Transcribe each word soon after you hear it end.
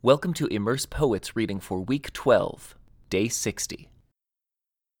Welcome to Immerse Poets reading for Week 12, Day 60.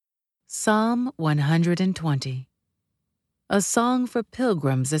 Psalm 120. A song for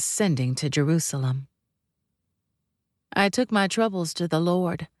pilgrims ascending to Jerusalem. I took my troubles to the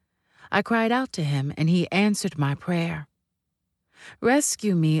Lord. I cried out to him, and he answered my prayer.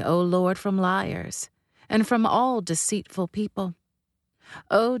 Rescue me, O Lord, from liars, and from all deceitful people.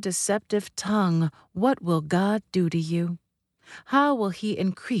 O deceptive tongue, what will God do to you? How will he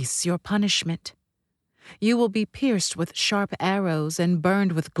increase your punishment? You will be pierced with sharp arrows and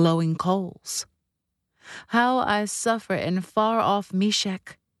burned with glowing coals. How I suffer in far-off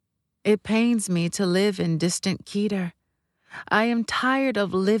Meshech. It pains me to live in distant Kedar. I am tired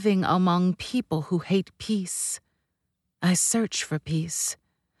of living among people who hate peace. I search for peace,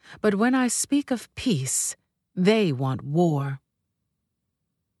 but when I speak of peace, they want war.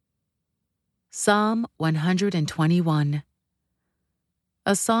 Psalm 121.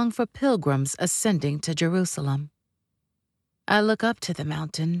 A song for pilgrims ascending to Jerusalem. I look up to the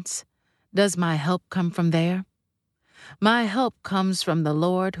mountains. Does my help come from there? My help comes from the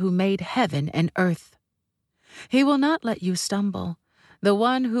Lord who made heaven and earth. He will not let you stumble. The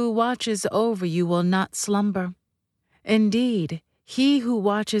one who watches over you will not slumber. Indeed, he who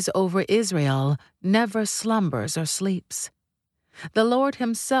watches over Israel never slumbers or sleeps. The Lord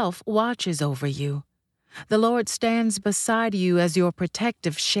himself watches over you. The Lord stands beside you as your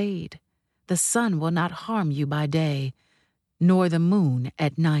protective shade. The sun will not harm you by day, nor the moon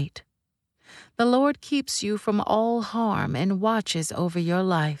at night. The Lord keeps you from all harm and watches over your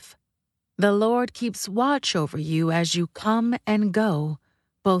life. The Lord keeps watch over you as you come and go,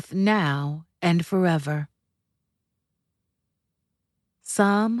 both now and forever.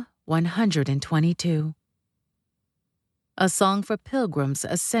 Psalm 122. A song for pilgrims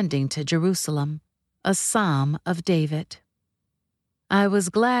ascending to Jerusalem. A psalm of David. I was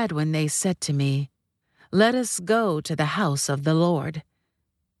glad when they said to me, "Let us go to the house of the Lord."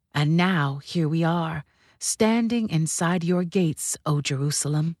 And now here we are, standing inside your gates, O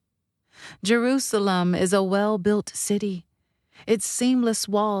Jerusalem. Jerusalem is a well-built city. Its seamless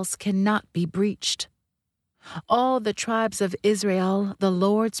walls cannot be breached. All the tribes of Israel, the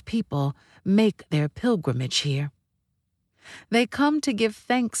Lord's people, make their pilgrimage here. They come to give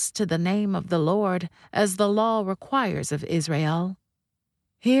thanks to the name of the Lord, as the law requires of Israel.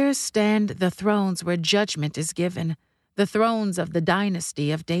 Here stand the thrones where judgment is given, the thrones of the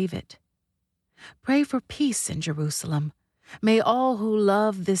dynasty of David. Pray for peace in Jerusalem. May all who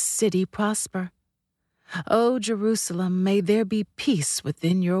love this city prosper. O Jerusalem, may there be peace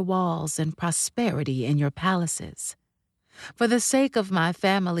within your walls and prosperity in your palaces. For the sake of my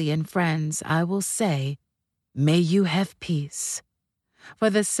family and friends, I will say, may you have peace. For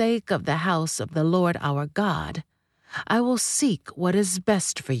the sake of the house of the Lord our God, I will seek what is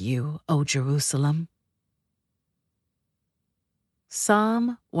best for you, O Jerusalem.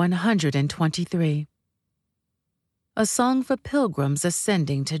 Psalm 123. A song for pilgrims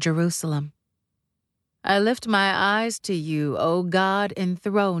ascending to Jerusalem. I lift my eyes to you, O God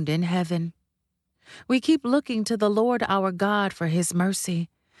enthroned in heaven. We keep looking to the Lord our God for his mercy,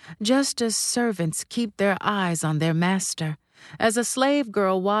 just as servants keep their eyes on their master, as a slave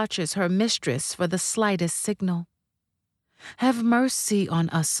girl watches her mistress for the slightest signal. Have mercy on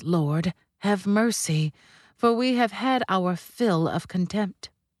us, Lord, have mercy, for we have had our fill of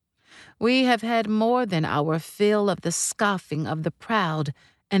contempt. We have had more than our fill of the scoffing of the proud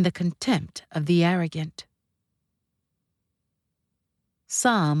and the contempt of the arrogant.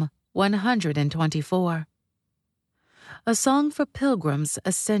 Psalm 124. A song for pilgrims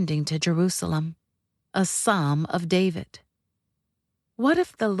ascending to Jerusalem. A psalm of David. What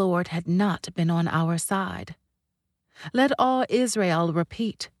if the Lord had not been on our side? Let all Israel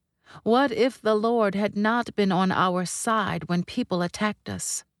repeat, what if the Lord had not been on our side when people attacked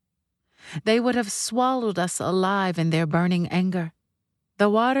us? They would have swallowed us alive in their burning anger. The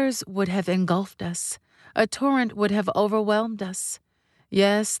waters would have engulfed us. A torrent would have overwhelmed us.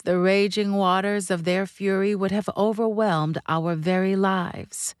 Yes, the raging waters of their fury would have overwhelmed our very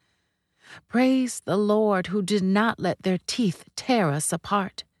lives. Praise the Lord who did not let their teeth tear us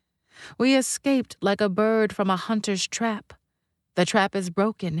apart. We escaped like a bird from a hunter's trap. The trap is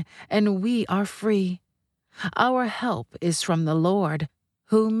broken, and we are free. Our help is from the Lord,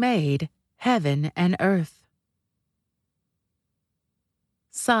 who made heaven and earth.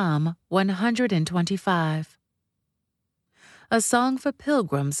 Psalm 125. A song for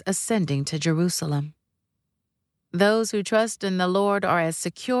pilgrims ascending to Jerusalem. Those who trust in the Lord are as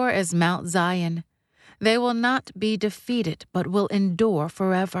secure as Mount Zion. They will not be defeated, but will endure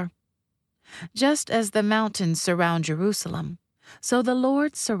forever. Just as the mountains surround Jerusalem, So the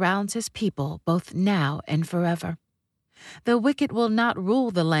Lord surrounds his people both now and forever. The wicked will not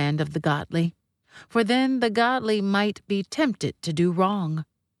rule the land of the godly, for then the godly might be tempted to do wrong.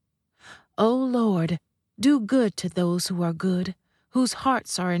 O Lord, do good to those who are good, whose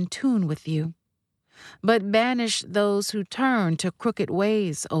hearts are in tune with you. But banish those who turn to crooked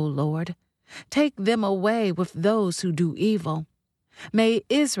ways, O Lord. Take them away with those who do evil. May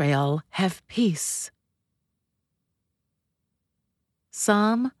Israel have peace.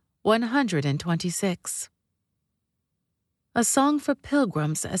 Psalm 126. A song for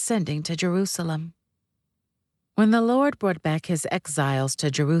pilgrims ascending to Jerusalem. When the Lord brought back his exiles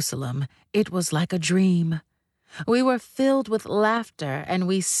to Jerusalem, it was like a dream. We were filled with laughter and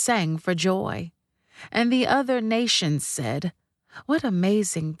we sang for joy. And the other nations said, "What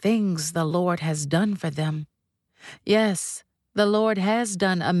amazing things the Lord has done for them." Yes, the Lord has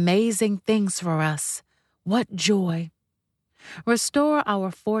done amazing things for us. What joy! Restore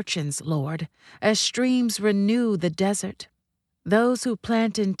our fortunes, Lord, as streams renew the desert. Those who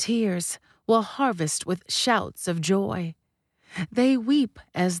plant in tears will harvest with shouts of joy. They weep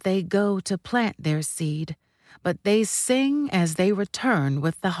as they go to plant their seed, but they sing as they return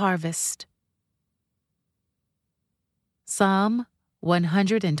with the harvest. Psalm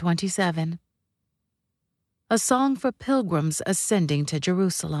 127. A song for pilgrims ascending to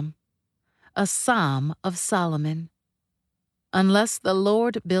Jerusalem. A psalm of Solomon. Unless the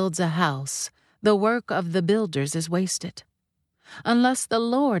Lord builds a house, the work of the builders is wasted. Unless the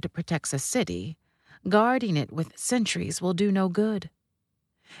Lord protects a city, guarding it with sentries will do no good.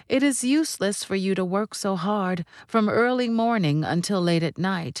 It is useless for you to work so hard from early morning until late at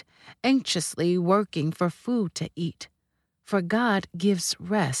night, anxiously working for food to eat, for God gives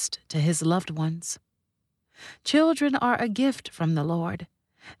rest to his loved ones. Children are a gift from the Lord.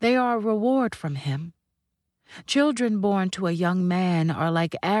 They are a reward from him. Children born to a young man are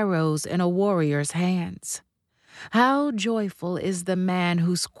like arrows in a warrior's hands. How joyful is the man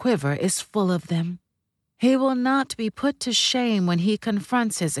whose quiver is full of them. He will not be put to shame when he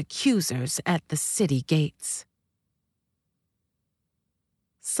confronts his accusers at the city gates.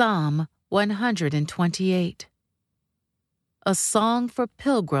 Psalm 128. A song for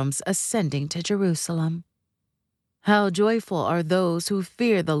pilgrims ascending to Jerusalem. How joyful are those who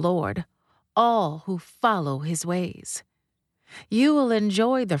fear the Lord, all who follow his ways. You will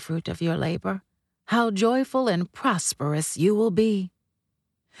enjoy the fruit of your labor. How joyful and prosperous you will be.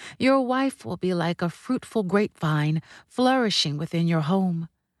 Your wife will be like a fruitful grapevine flourishing within your home.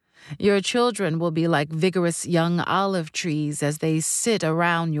 Your children will be like vigorous young olive trees as they sit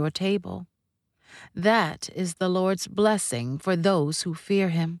around your table. That is the Lord's blessing for those who fear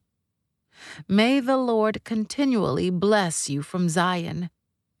him. May the Lord continually bless you from Zion.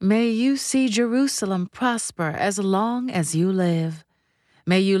 May you see Jerusalem prosper as long as you live.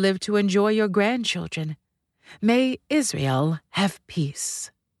 May you live to enjoy your grandchildren. May Israel have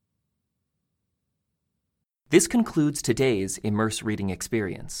peace. This concludes today's Immerse Reading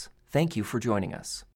Experience. Thank you for joining us.